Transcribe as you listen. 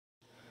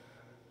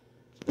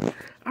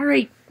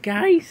Alright,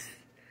 guys.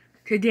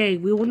 Today,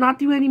 we will not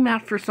do any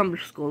math for summer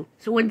school.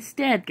 So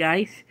instead,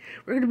 guys,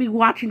 we're going to be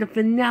watching the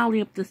finale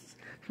of the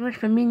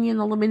Smurf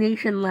Minion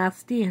Elimination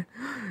last year.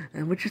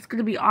 Which is going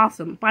to be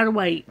awesome. By the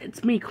way,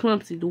 it's me,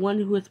 Clumsy, the one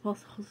who was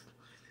supposed to host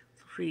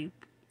free.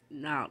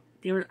 Now,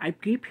 I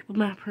gave people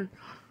math for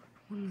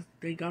ones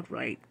they got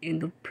right. And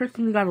the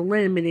person who got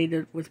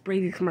eliminated was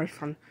Brady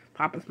Smurf on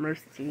Papa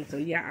Smurf's team. So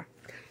yeah.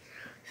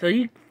 So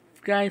you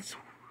guys,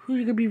 who are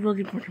you going to be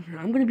voting for?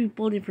 I'm going to be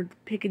voting for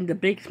picking the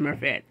big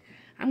Smurfette.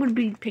 I'm going to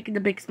be picking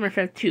the big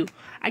Smurfette too.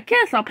 I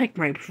guess I'll pick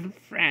my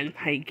friend,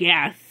 I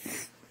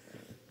guess.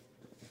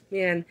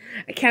 Man,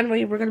 I can't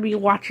wait. We're going to be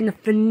watching the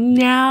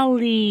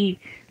finale.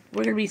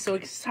 We're going to be so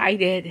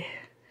excited.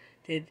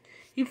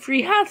 You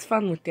three have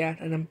fun with that.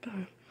 And I'm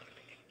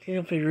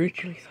going to be really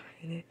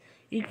excited.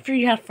 You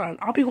three have fun.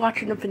 I'll be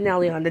watching the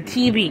finale on the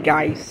TV,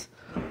 guys.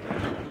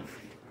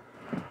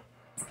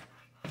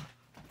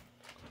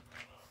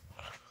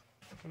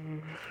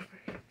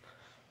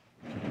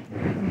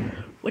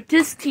 With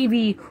this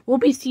TV, we'll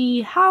be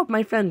see how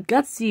my friend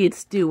Gutsy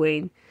is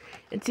doing,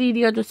 and see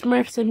the other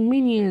Smurfs and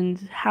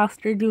Minions, how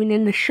they're doing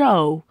in the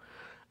show.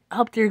 I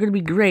hope they're gonna be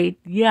great.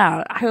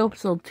 Yeah, I hope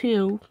so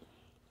too.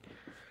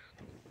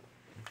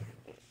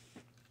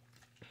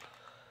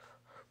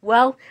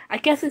 Well, I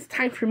guess it's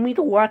time for me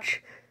to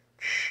watch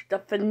the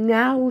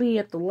finale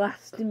of the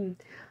last, and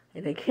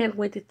I can't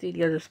wait to see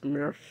the other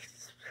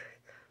Smurfs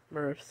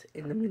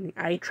in the mini.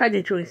 I tried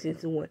to join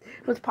season 1.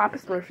 It was Papa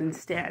Smurf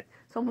instead.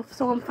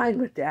 So I'm fine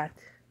with that.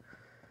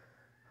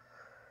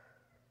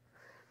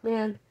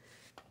 Man,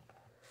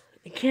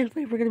 I can't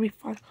wait. We're gonna be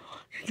fun.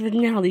 The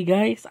finale,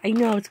 guys. I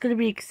know it's gonna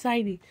be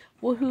exciting.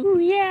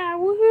 Woohoo! Yeah,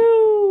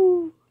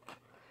 woohoo!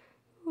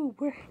 Ooh,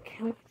 I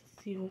can't wait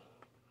to see you.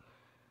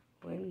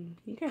 When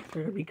you guys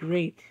are gonna be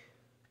great.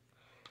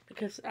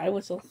 Because I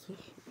was also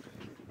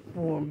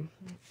warm.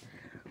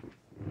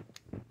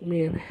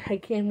 Man, I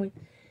can't wait.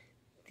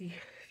 The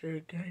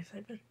third guys,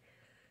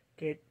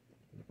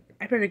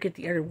 I better get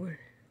the other one.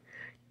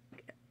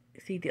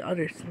 See the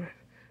other Smurf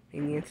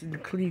Minions in the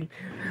clean.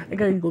 I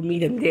gotta go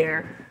meet him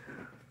there.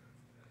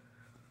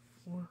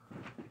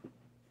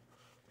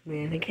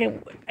 Man, I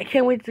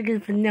can't wait to get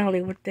the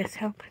finale with this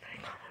help.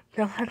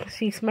 They'll have to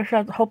see Smurf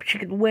out. Hope she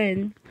can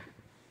win.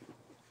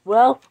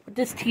 Well, with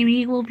this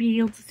TV, we'll be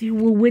able to see who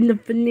will win the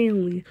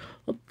finale.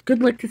 Well,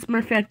 good luck to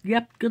Smurfette.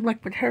 Yep, good luck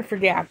with her for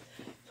that.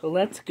 So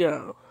let's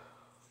go.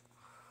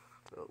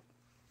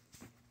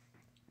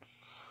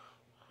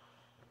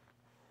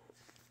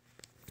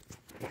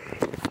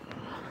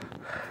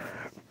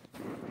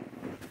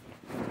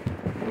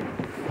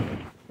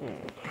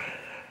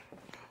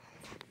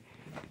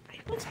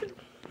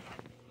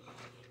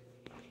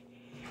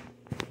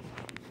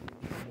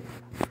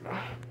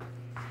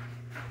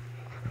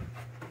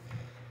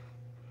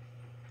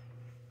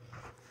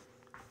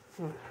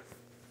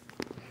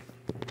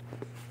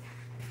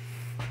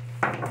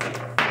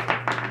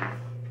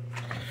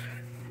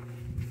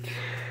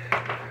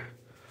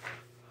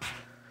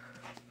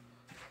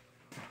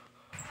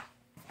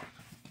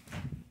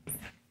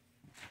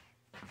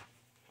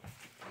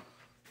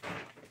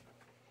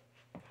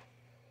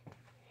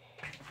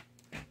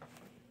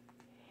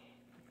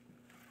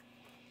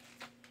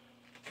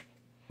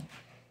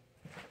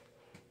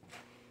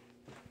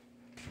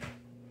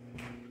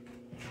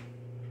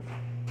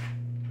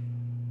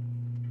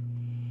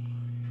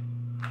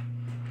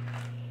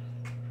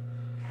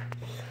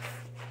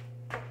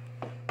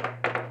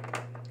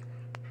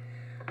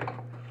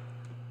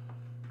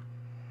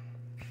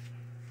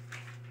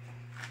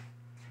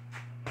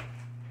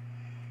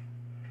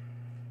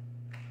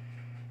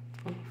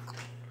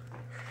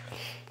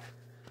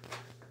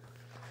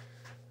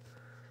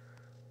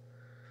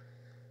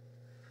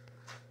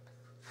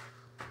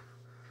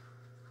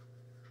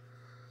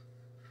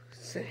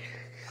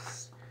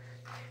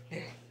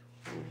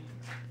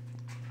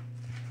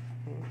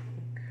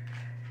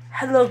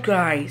 Hello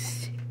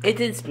guys,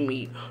 it is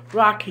me,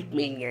 Rocket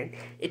Minion.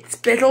 It's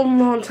been a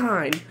long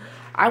time.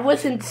 I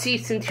was in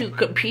season 2,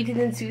 competed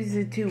in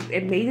season 2,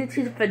 and made it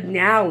to the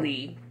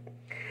finale.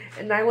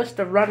 And I was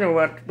the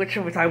runner-up, which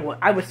was I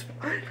was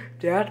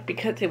that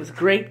because it was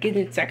great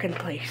getting second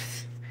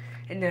place.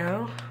 And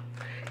now,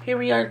 here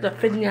we are at the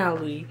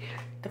finale,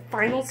 the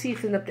final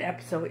season of the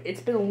episode.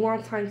 It's been a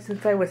long time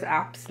since I was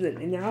absent,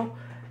 and now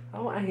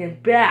I am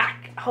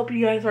back. I hope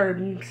you guys are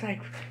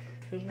excited.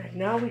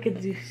 Now we can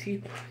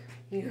see.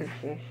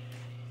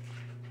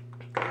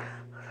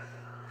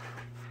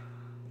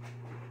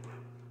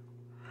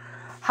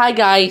 Hi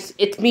guys,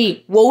 it's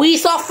me, Woey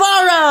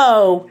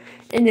Safaro,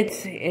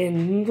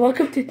 and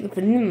welcome to the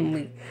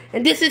finale.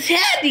 And this is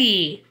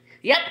Hedy.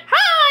 Yep,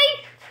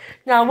 hi.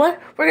 Now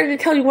what? We're gonna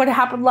tell you what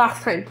happened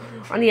last time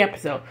on the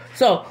episode.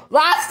 So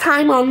last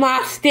time on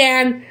Last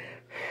Stand,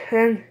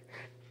 and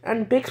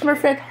Big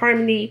Smurfette,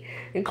 Harmony,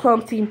 and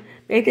Clumsy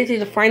made it to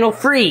the final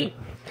 3,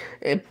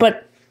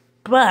 but.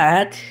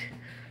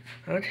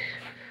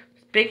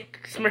 Big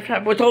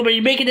Smurfette was told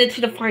you making it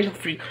to the final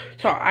 3.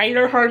 So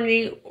either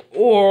Harmony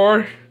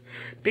or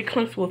Big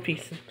Clumps will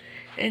face him.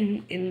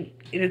 And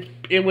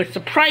it was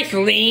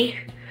surprisingly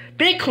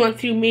Big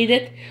Clumsy who made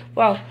it,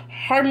 while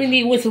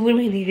Harmony was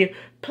eliminated,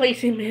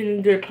 placing him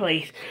in their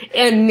place.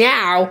 And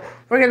now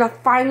we're gonna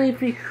finally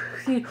be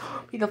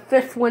the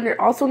fifth winner,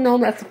 also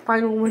known as the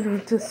final winner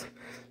of this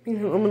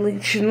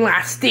elimination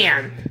last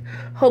stand.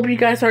 Hope you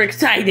guys are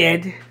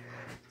excited.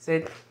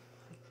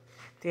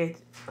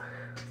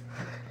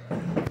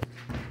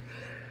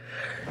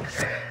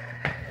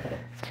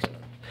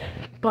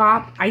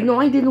 Bob, I know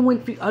I didn't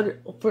win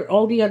for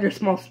all the other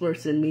small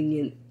smurfs and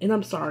minions, and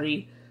I'm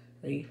sorry.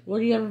 Will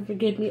you ever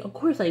forgive me? Of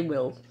course I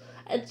will.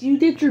 As you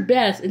did your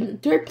best,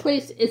 and third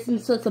place isn't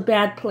such a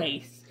bad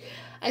place.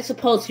 I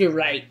suppose you're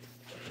right.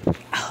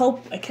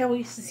 I can't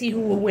wait to see who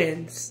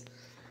wins.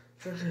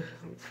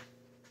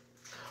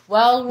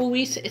 Well,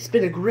 Luis, it's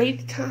been a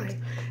great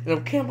time, and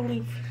I can't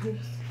believe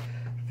this.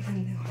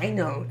 I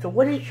know. So,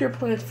 what is your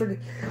plans for the?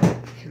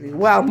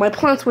 Well, my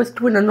plans was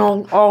to win an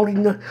all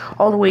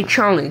the way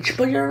challenge,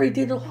 but you already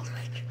did all the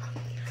way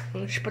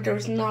challenge. But there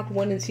was not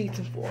one in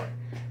season 4,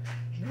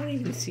 not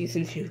even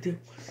season 2.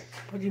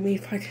 What do you mean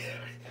if I did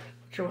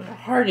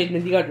harder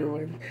than the other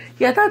one?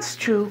 Yeah, that's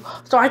true.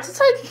 So I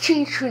decided to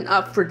change it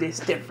up for this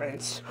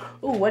difference.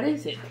 Oh, what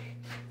is it?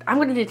 I'm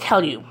going to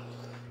tell you.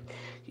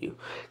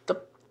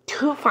 The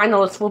 2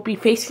 finalists will be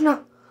facing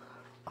a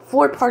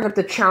 4-part of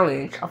the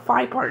challenge, a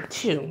 5-part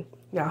too.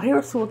 Now,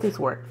 here's how this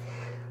works.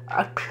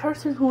 A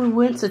person who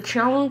wins the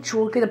challenge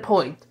will get a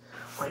point.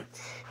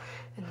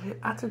 And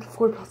after the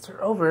 4 parts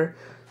are over,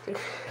 there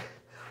will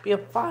be a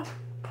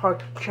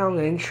 5-part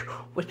challenge,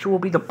 which will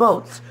be the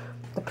boats.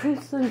 The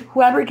person,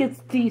 whoever gets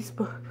these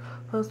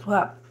boats will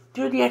have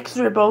to do the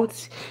extra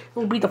boats. It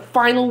will be the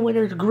final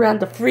winner to grant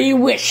the 3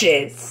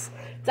 wishes.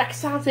 That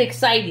sounds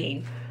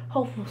exciting.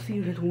 Hope we'll see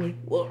you win.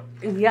 Well,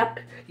 yep.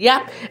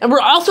 And we're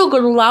also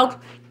going to allow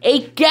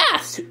 8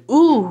 guests.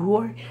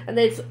 Ooh, and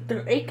there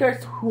are 8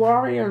 guests who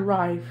already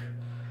arrived.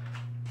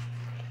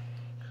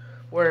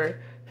 Were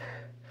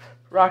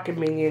Rocket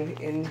Minion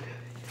and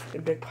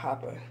Big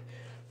Papa.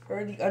 Who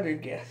are the other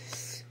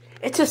guests?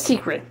 It's a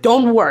secret.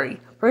 Don't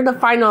worry. We're gonna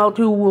find out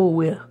who will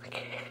win.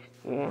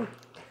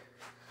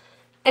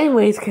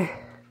 Anyways,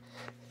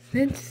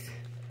 since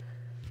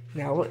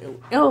now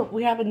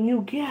we have a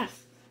new guest.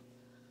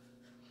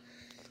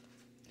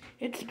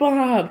 It's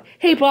Bob.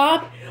 Hey,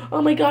 Bob.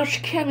 Oh my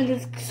gosh, Kevin,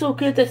 it's so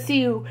good to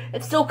see you.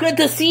 It's so good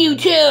to see you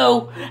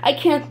too. I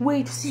can't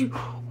wait to see you.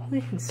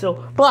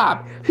 So,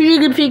 Bob, who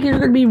do you think you're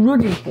gonna be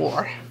rooting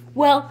for?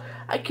 Well,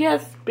 I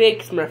guess Big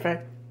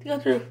Smurf. The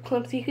other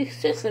clumsy,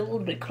 he's just a little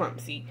bit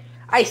clumsy.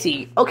 I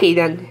see. Okay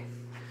then.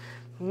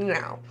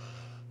 Now,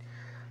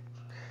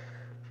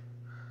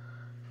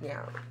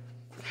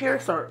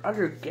 here's our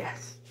other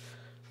guest.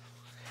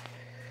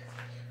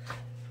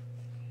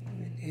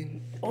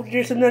 Oh,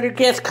 there's another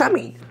guest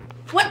coming.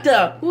 What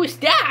the? Who is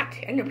that?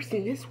 I've never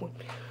seen this one.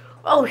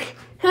 Oh,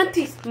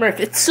 Hunty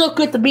Smurf, it's so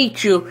good to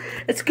meet you.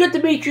 It's good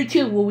to meet you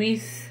too,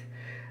 Louise.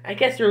 I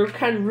guess we're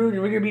kind of rooting.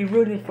 We're going to be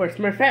rooting for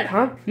Smurfette,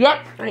 huh?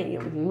 Yep, I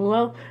am.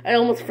 Well, I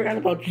almost forgot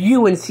about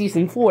you in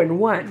season 4 and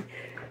 1.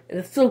 And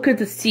it's so good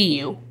to see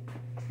you.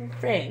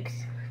 Thanks.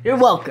 You're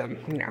welcome.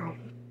 Now,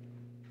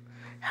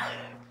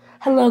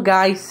 hello,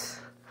 guys.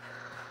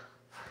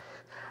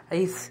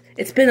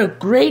 It's been a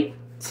great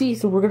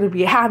season we're going to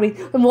be having,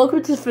 and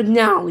welcome to the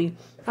finale.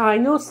 I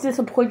know it's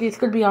disappointing it's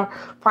going to be our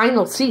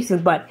final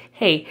season, but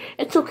hey,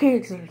 it's okay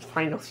it's our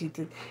final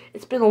season.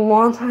 It's been a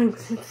long time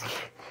since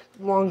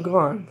long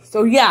gone.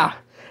 So yeah,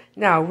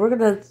 now we're going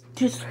to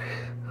do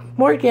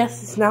more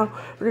guesses now.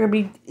 We're going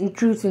to be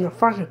introducing the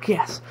final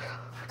guest,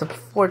 the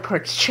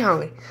 4-part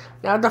challenge.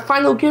 Now the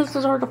final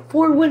guesses are the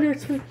 4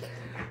 winners from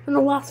the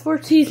last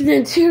 4 seasons,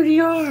 and here they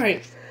are.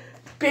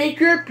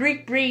 Baker,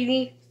 Brick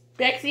Brady,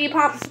 Bexy, and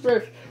Papa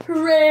Smurf.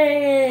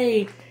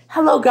 Hooray!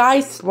 Hello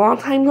guys, long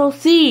time no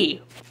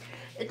see.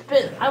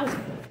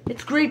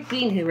 It's great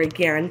being here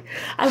again.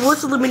 I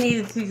was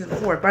eliminated in season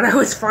 4, but I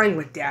was fine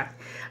with that.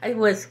 It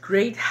was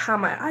great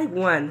how I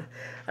won.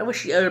 I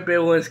wish the other big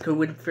ones could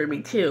win for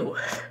me too.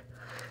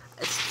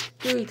 It's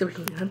great to be.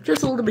 I'm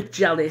just a little bit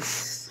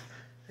jealous.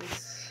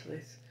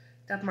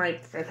 That my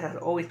friend has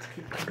always to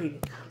keep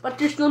competing. But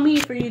there's no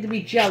need for you to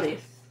be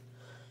jealous.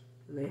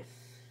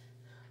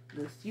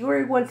 You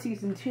already won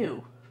season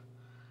 2.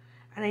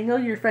 And I know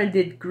your friend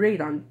did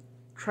great on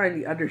trying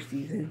the other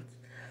seasons.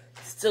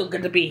 Still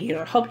good to be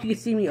here. Hope you can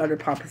see me, other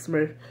Papa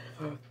Smurf.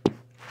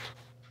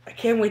 I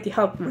can't wait to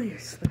help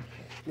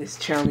this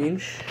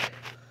challenge.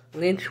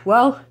 Lynch,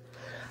 well,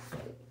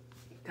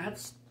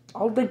 that's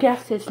all the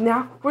guesses.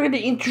 Now we're going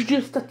to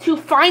introduce the 2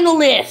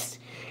 finalists.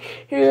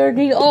 Here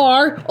they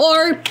are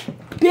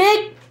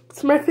Big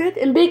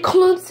Smurfette and Big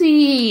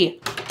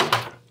Clumsy.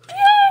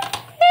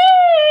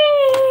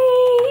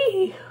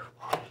 Yay!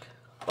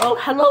 Well,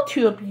 hello,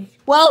 two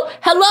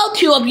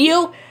of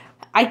you.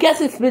 I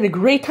guess it's been a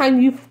great time.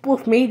 You've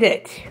both made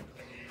it.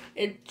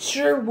 It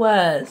sure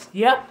was.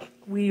 Yep,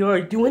 we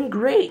are doing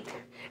great.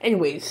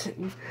 Anyways,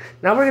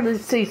 now we're going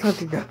to say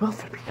something that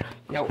both of you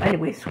know.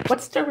 Anyways,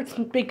 let's start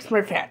with Big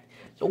Smurfette.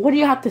 So what do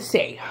you have to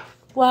say?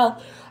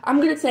 Well, I'm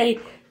going to say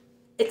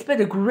It's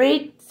been a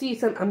great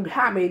season I'm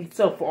having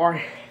so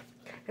far.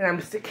 And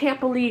I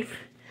can't believe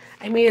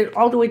I made it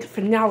all the way to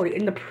finale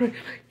in the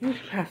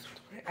past.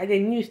 I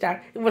didn't use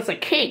that. It was a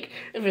cake.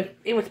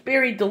 It was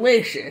very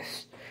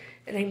delicious.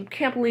 And I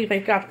can't believe I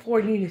got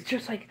 4 units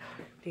just like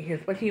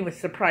but he was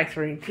surprised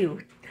for me too.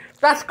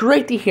 That's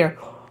great to hear.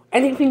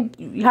 Anything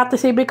you have to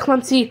say, Big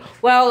Clumsy?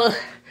 Well,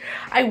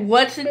 I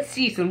was in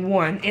season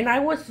 1 and I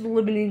was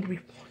eliminated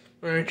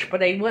before,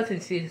 but I was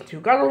in season 2.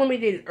 Got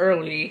eliminated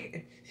early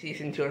in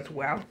season 2 as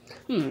well.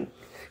 And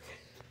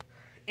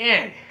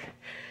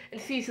in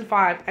season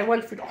 5, I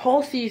went for the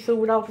whole season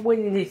without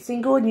winning a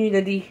single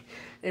immunity,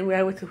 and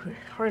I went to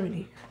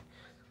Harmony.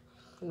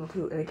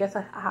 And I guess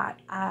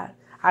I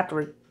had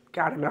to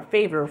got him a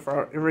favor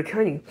for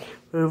returning,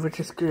 which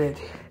is good.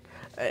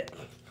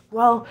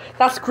 Well,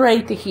 that's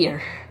great to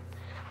hear.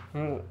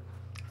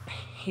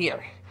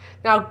 Here.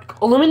 Now,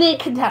 eliminate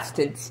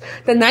contestants.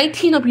 The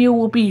 19 of you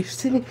will be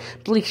sitting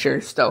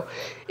bleachers, though.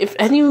 If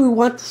anyone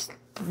wants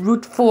to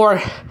root for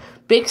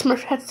Big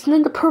Smurf, sit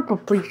in the purple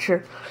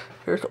bleacher.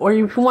 Or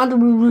if you want to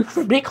root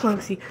for Big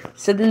Clumsy,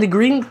 sit in the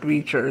green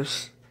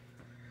bleachers.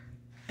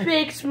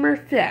 Big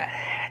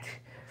Smurfette.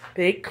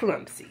 Big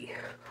Clumsy.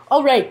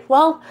 Alright,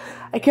 well,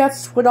 I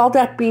guess with all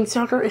that being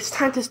said, it's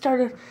time to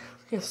start it.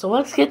 Okay, so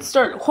let's get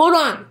started. Hold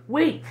on,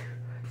 wait.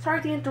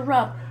 Sorry to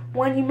interrupt.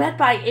 When you met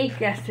by 8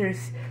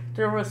 guesters,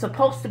 there was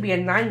supposed to be a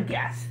 9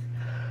 guest.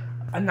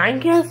 A 9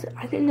 guest?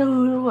 I didn't know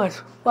who it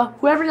was. Well,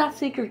 whoever that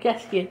secret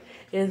guest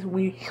is,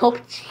 we hope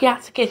she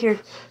has to get here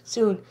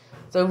soon,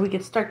 so we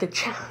can start the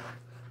challenge.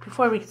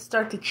 Before we can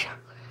start the challenge.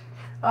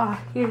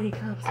 Here he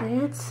comes.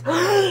 It's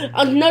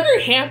another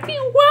Hampty.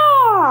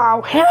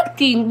 Wow,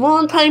 Hampty,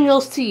 long time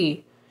no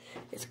see.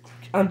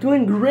 I'm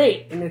doing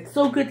great, and it's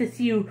so good to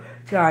see you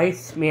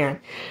guys, man.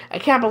 I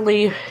can't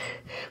believe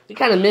we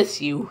kind of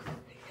miss you.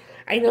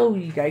 I know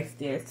you guys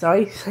did, so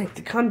I decided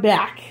to come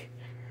back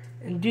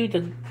and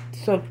do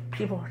so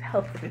people would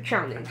help with the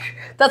challenge.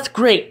 That's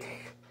great.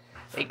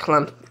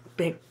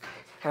 Big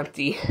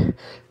Empty.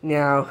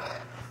 Now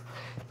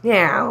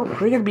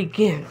we're gonna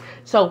begin.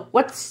 So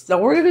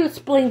we're gonna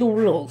explain the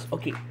rules.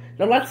 Okay,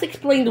 now let's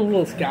explain the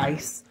rules,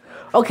 guys.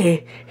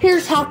 Okay,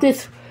 here's how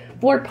this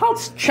 4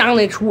 parts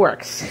challenge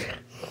works.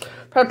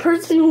 For the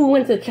person who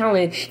wins the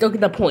challenge, they'll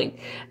get a point.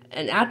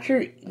 And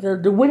after,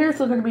 the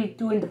winners are going to be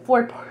doing the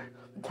 4-part,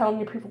 telling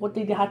the people what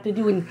they have to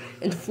do in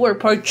the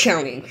 4-part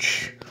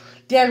challenge.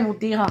 Then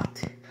they have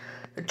to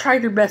try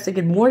their best to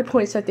get more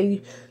points that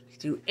they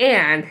do.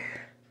 And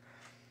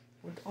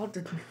for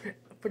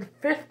the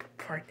 5th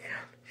part,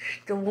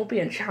 there won't be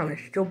a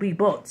challenge. There'll be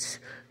votes.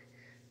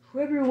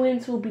 Whoever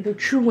wins will be the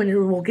true winner,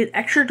 who will get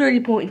extra 30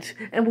 points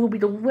and will be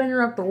the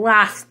winner of the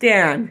last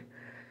stand.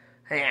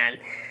 And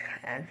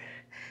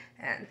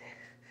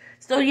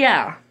so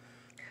yeah,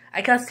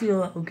 I guess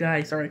you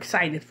guys are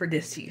excited for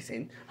this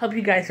season. Hope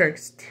you guys are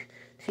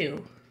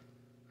too.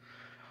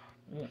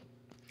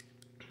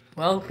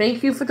 Well,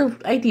 thank you for the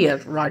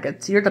ideas,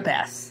 Rockets. You're the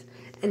best.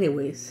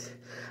 Anyways,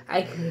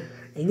 I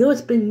know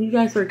you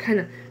guys are kind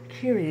of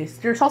curious.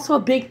 There's also a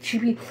big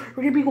TV.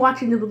 We're gonna be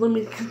watching the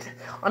limited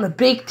on a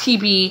big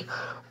TV,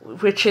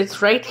 which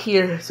is right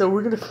here. So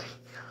we're gonna.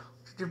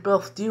 They're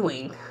both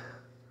doing.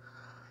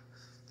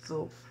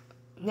 So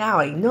now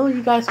I know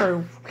you guys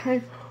are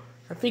kind of.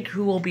 I think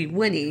who will be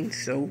winning.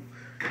 So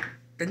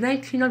the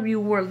 19 of you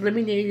were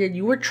eliminated.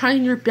 You were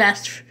trying your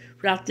best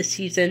throughout the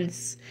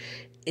seasons,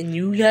 and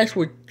you guys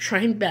were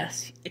trying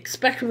best,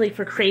 especially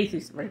for Crazy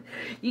Smurf.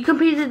 You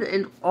competed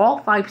in all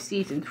 5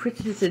 seasons,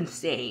 which is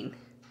insane.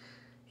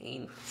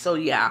 And so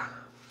yeah.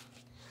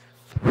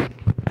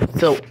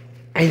 So,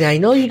 and I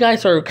know you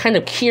guys are kind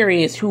of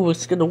curious who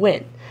was gonna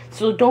win.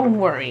 So don't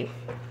worry.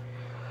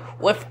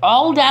 With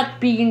all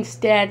that being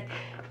said,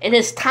 it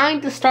is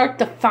time to start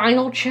the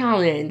final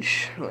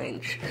challenge.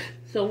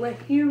 So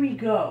here we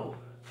go.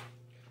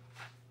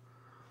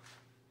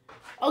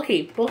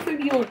 Okay, both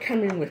of you are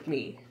coming with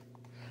me.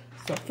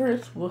 So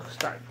first, we'll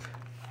start.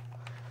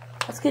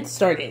 Let's get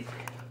started.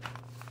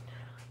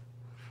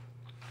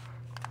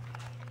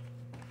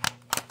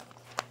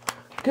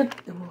 Good.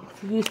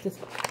 We'll use this.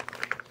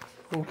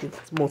 We'll get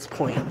the most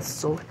points.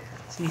 So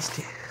let's use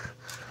this.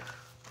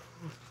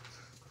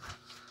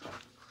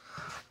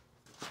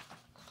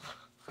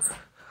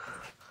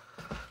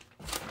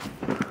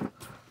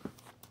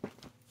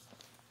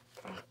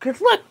 Good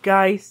luck,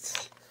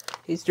 guys.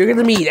 You're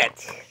gonna meet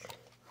it.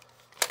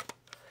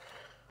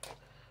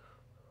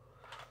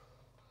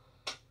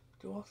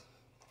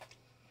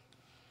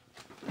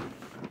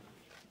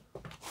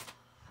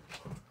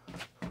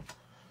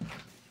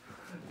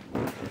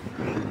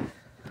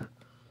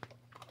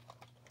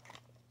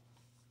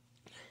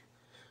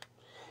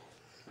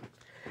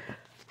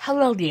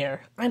 Hello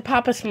there, I'm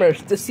Papa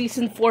Smurf, the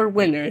Season 4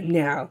 winner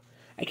now.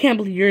 I can't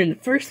believe you're in the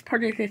first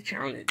part of the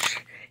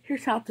challenge.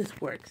 Here's how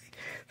this works.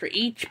 For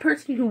each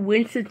person who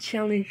wins the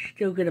challenge,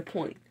 they'll get a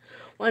point.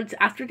 Once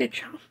after the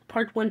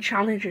part 1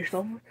 challenge is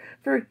over,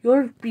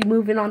 you'll be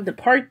moving on to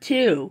part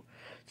 2.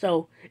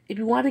 So, if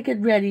you want to get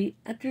ready,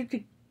 after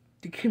the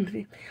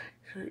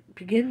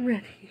begin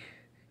ready,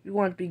 you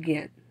want to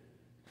begin?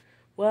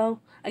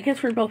 Well, I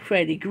guess we're both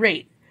ready.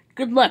 Great.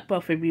 Good luck,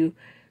 both of you.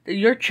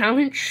 Your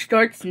challenge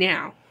starts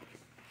now.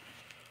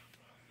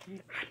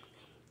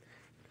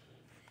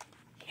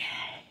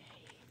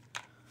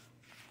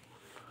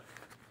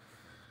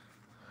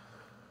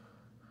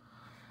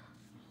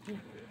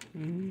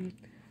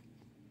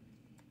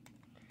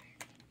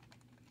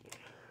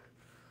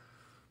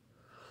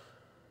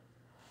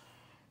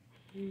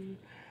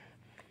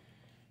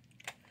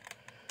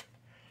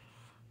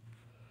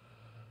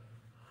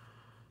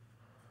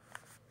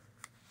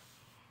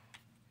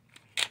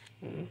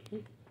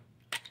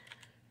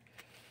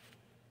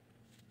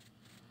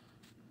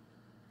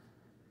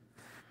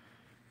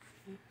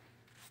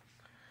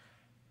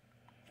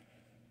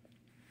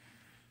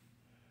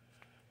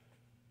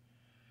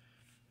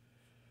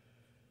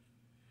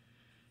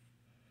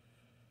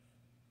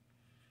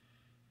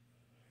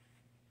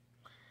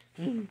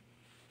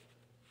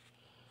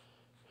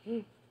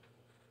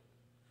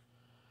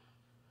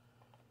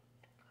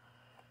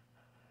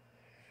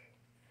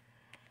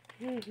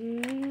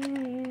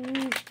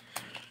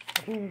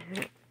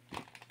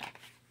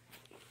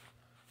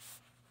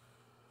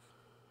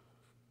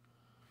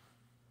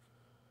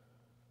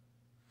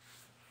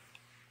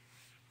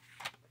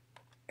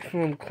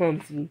 I'm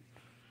clumsy.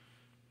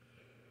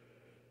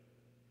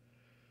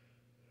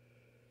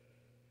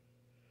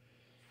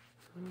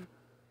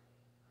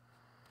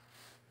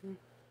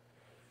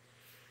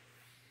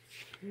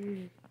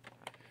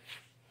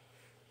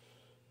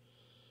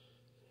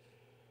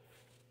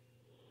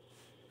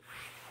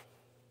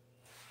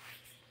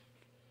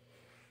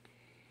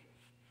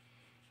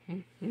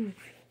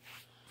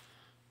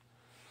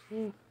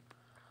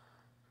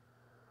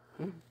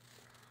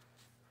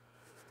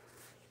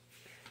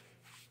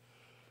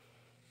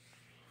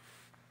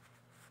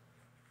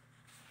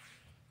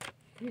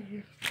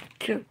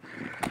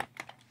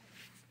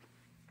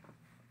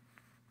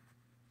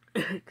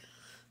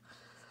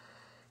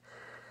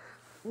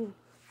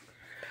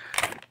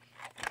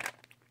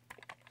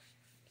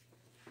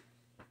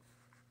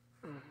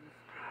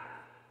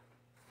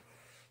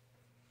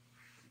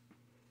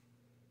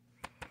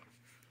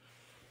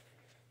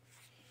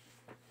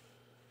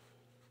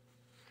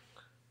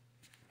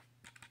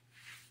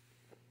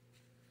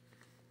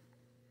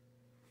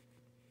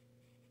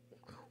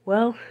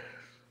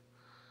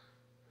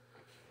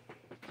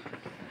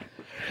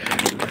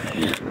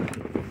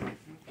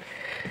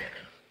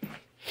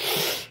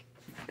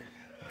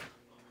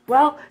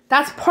 Well,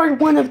 that's part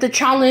one of the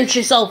challenge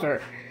is over.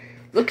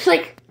 Looks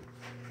like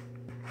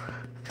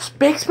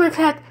Big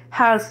Smurf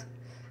has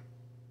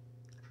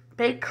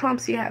Big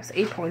Clumsy has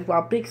 8 points,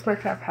 while Big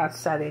Smurf has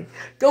 7.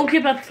 Don't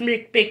give up,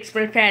 Big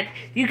Smurf.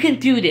 You can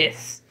do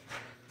this.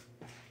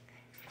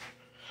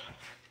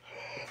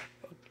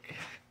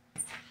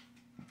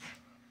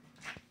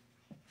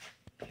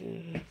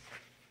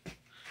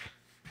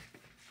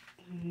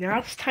 Now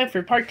it's time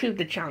for part 2 of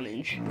the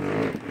challenge.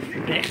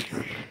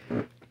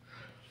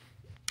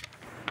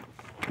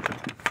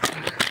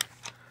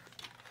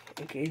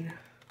 Okay.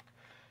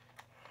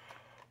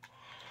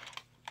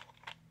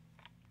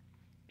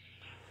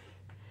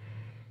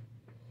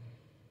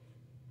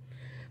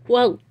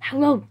 Well,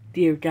 hello,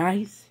 dear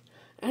guys.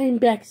 I'm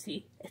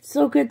Bexy. It's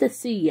so good to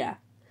see ya.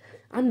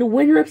 I'm the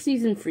winner of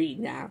Season 3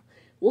 now.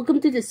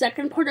 Welcome to the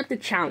second part of the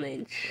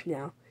challenge.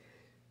 Now,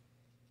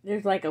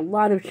 there's like a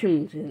lot of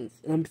challenges,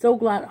 and I'm so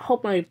glad. I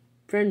hope my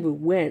friend will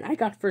win. I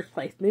got first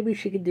place. Maybe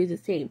she can do the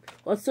same.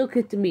 Well, it's so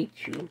good to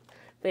meet you.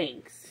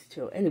 Thanks.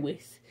 So,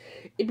 anyways,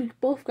 if you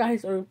both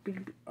guys are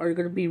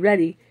gonna be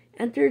ready,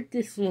 enter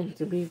this one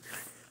to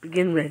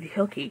begin ready.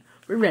 Okay,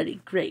 we're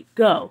ready. Great,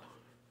 go.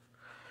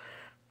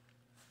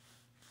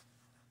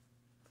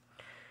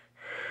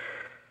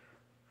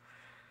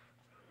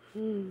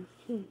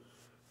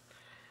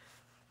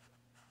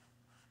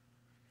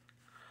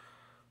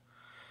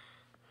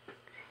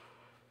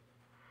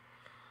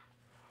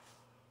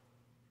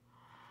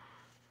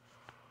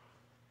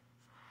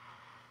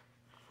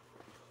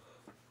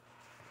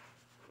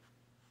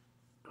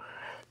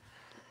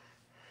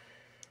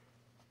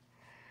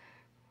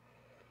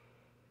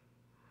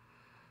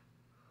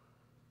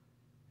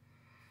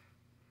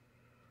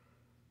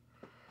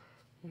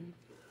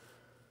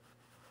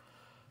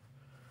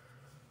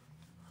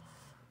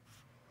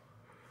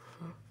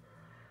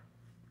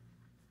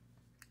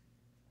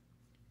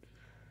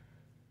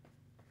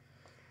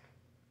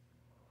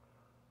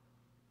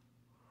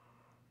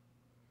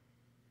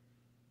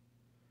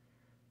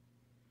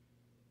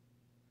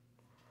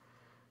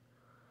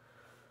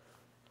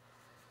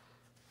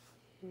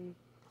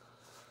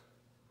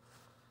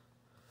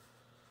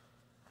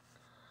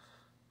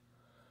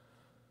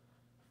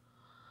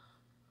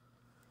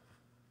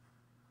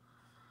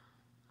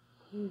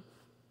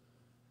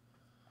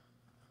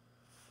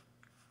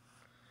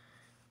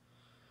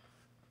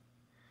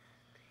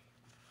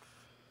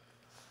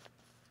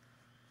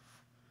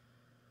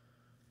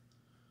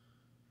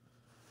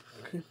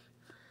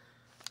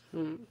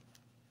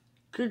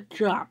 Good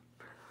job.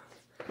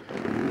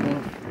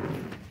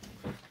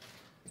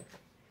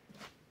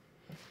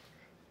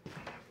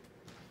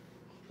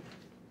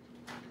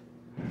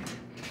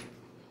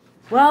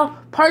 Well,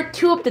 part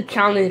 2 of the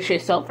challenge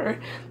is over.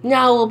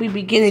 Now we'll be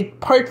beginning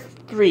part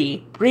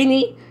 3.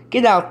 Brainy,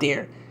 get out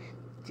there.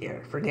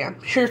 There, for now.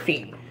 Sure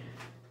thing.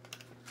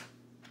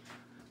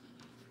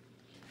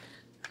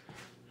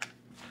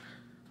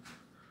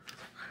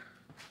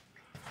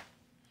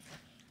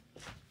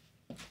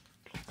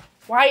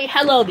 Why,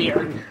 hello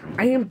there.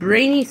 I am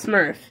Brainy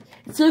Smurf.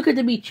 It's so good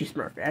to meet you,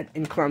 Smurf,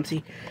 and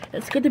Clumsy.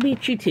 It's good to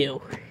meet you,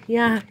 too.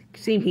 Yeah,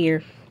 same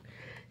here.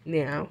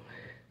 Now,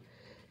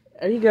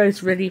 are you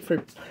guys ready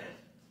for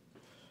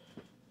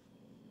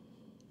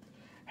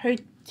part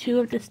 2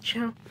 of this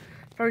challenge?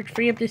 Part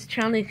 3 of this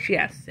challenge?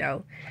 Yes,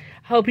 so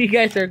I hope you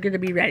guys are going to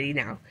be ready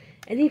now.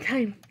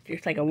 Anytime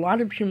there's like a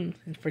lot of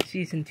challenges for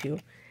season 2.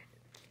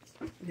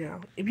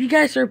 Now, if you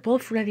guys are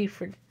both ready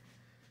for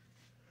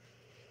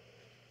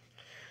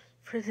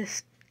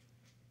this,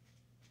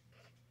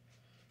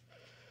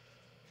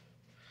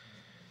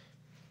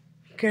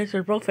 you guys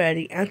are both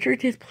ready. Enter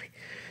this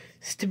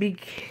place to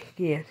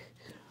begin.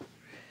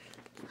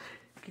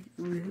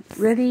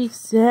 Ready,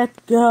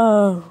 set,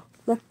 go.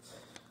 Let's.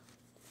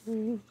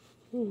 Honey,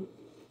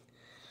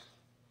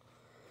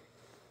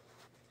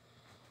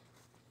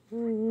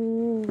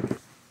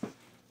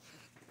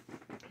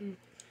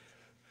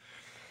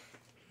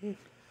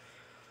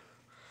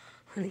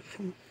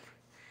 come.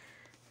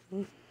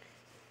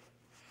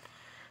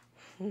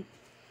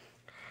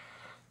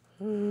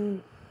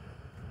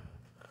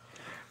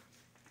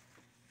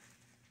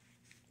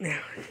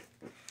 Now,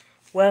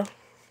 well,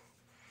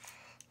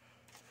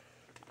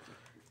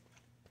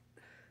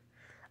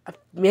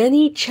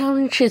 many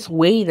challenges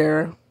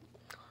later,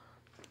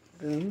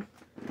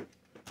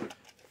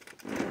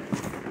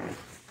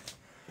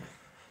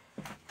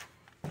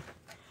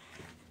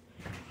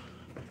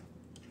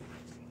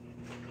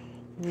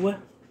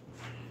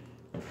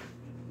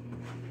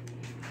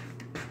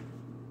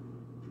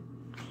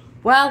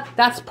 well,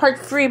 that's part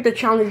 3 of the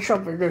challenge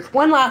over. There's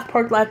one last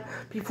part left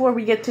before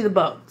we get to the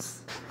boats.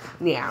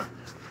 Now,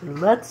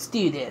 let's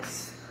do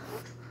this.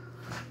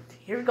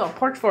 Here we go,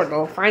 part 4,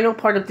 the final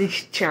part of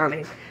this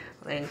challenge.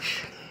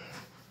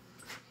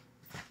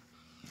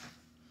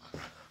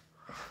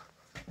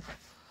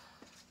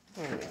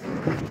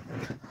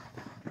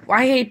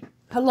 Why, hey,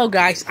 hello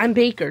guys, I'm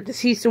Baker, the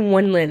season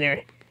 1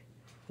 winner.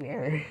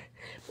 Yeah.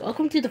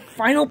 Welcome to the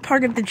final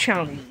part of the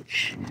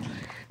challenge.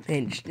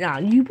 And now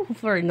you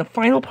both are in the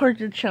final part of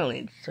the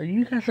challenge. So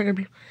you guys are gonna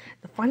be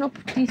the final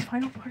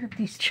part of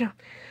these challenges.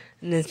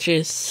 And it's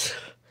just,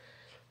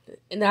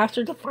 and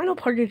after the final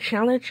part of the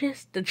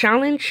challenges, the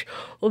challenge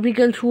will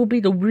begin who will be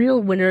the real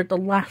winner of the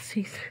last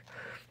season.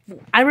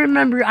 I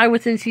remember I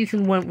was in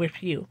season 1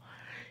 with you.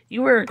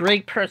 You were a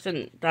great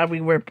person that we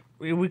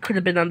could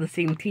have been on the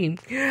same team.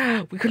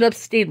 We could have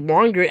stayed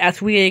longer as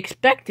we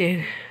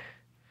expected.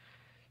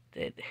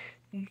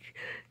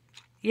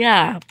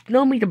 Yeah,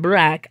 no need to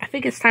brag. I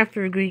think it's time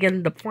for we get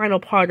into the final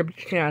part of the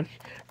challenge.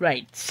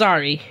 Right,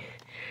 sorry.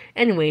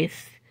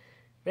 Anyways,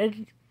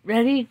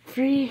 ready,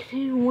 3,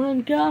 2,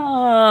 1,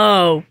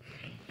 go!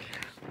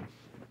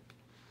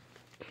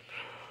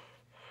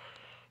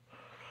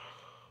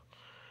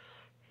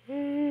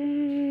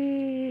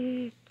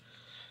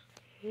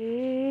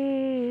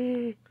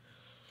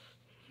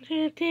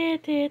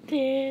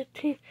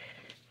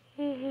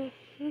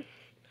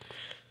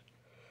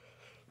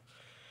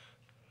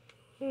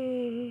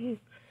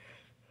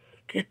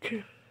 Get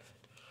to.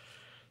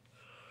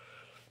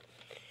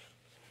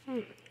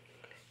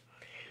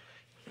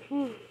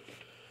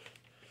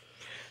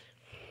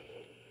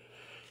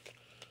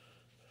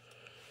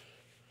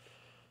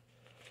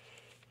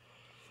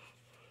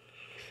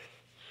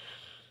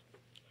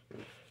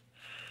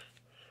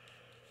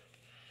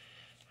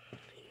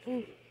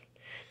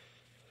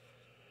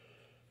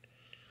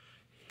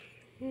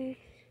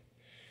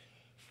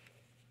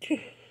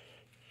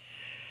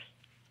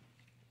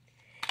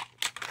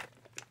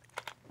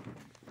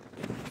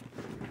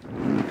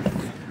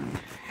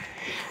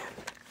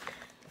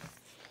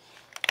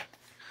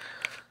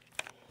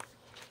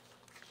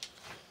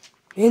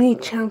 Any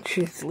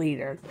challenges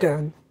later,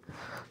 done.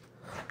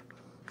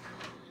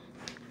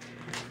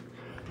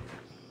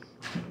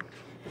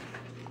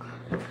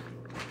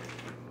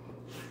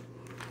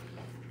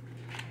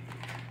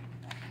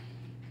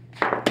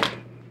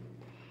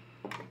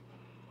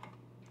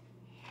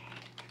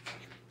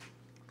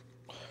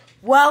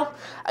 Well,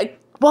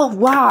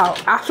 wow.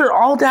 After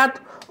all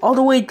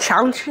the way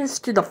challenges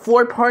to the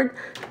 4th part,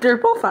 they're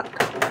both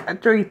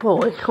at 30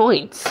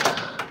 points.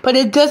 But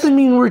it doesn't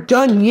mean we're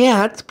done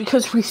yet,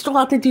 because we still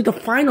have to do the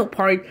final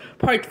part,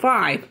 part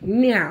 5.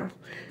 Now,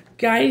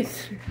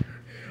 guys,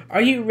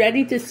 are you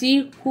ready to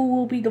see who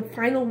will be the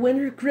final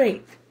winner?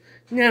 Great.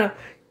 Now,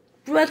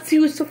 let's see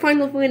who's the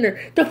final winner.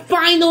 The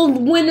final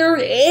winner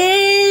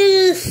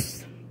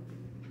is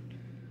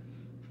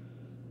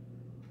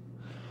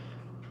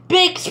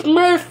Big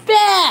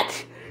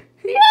Smurfette!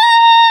 Yay!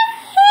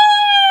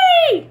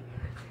 Yay!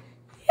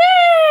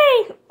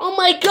 Oh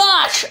my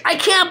gosh! I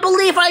can't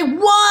believe I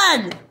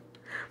won!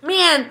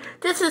 Man,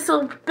 this is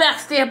the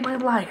best day of my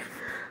life.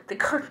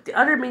 The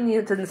other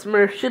minions in the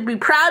Smurfs should be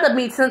proud of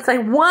me since I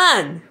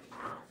won.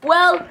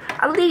 Well,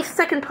 at least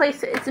second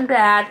place isn't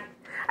bad.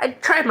 I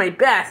tried my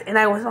best, and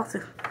I was also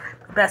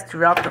the best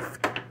throughout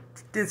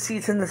the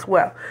season as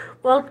well.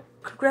 Well,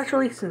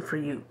 congratulations for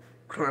you,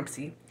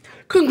 Clumsy.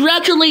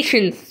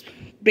 Congratulations,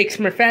 Big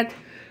Smurfette.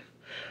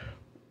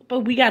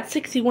 But we got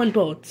 61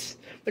 votes,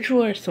 which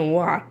was a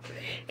lot.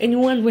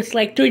 And one was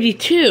like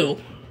 32.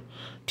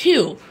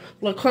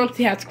 Well,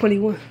 Clumsy has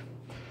 21.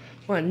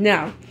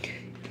 Now,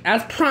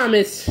 as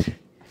promised,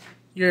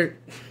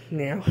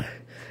 now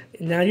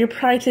your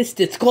prize is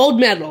this gold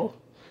medal,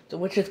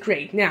 which is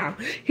great. Now,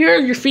 here are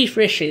your 3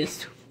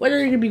 wishes. What are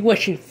you going to be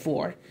wishing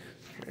for?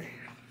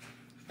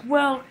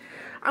 Well,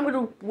 I'm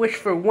going to wish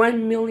for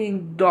 $1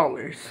 million.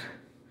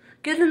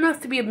 Good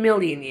enough to be a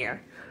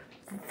millionaire.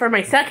 For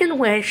my second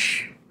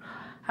wish,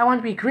 I want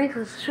to be great,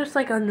 just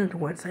like on the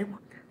ones I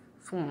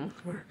want.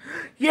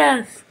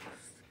 Yes,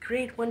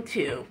 great one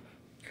too.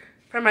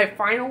 For my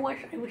final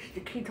wish, I wish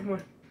the key to my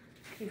life.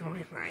 The key to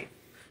my life.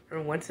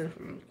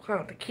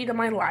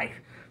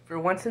 For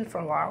once and for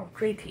all,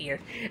 great year.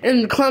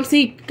 And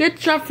Clumsy, good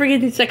job for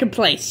getting second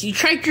place. You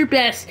tried your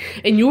best,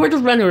 and you were the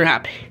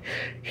runner-up.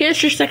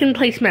 Here's your second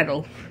place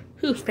medal.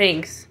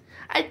 Thanks.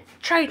 I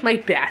tried my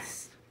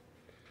best.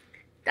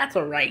 That's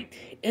alright.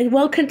 And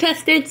well,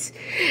 contestants,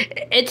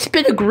 it's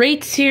been a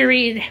great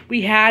series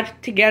we had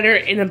together,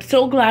 and I'm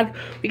so glad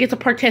we get to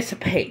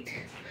participate.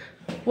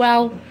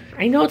 Well,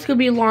 I know it's going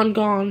to be long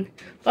gone,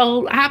 but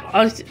I'll have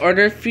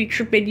other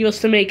future videos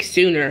to make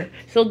sooner,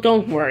 so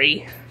don't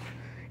worry.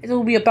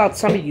 It'll be about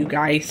some of you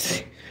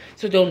guys,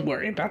 so don't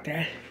worry about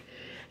that.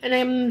 And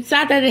I'm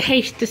sad that I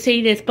hate to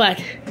say this,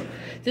 but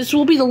this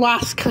will be the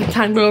last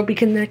time we'll be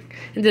connected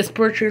in this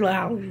virtual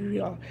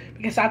reality.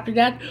 Because after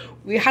that,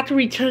 we have to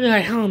return our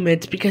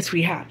helmets because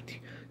we have to.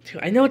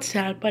 I know it's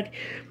sad, but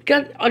we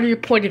got other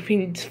important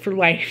things for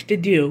life to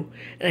do.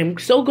 And I'm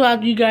so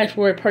glad you guys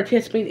were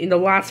participating in the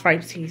last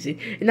 5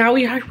 seasons. And now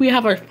we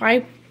have our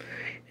 5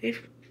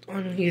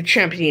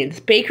 champions: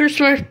 Baker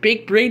Smurf,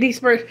 Big Brady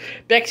Smurf,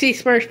 Bexy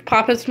Smurf,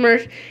 Papa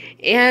Smurf,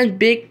 and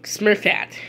Big Smurfette.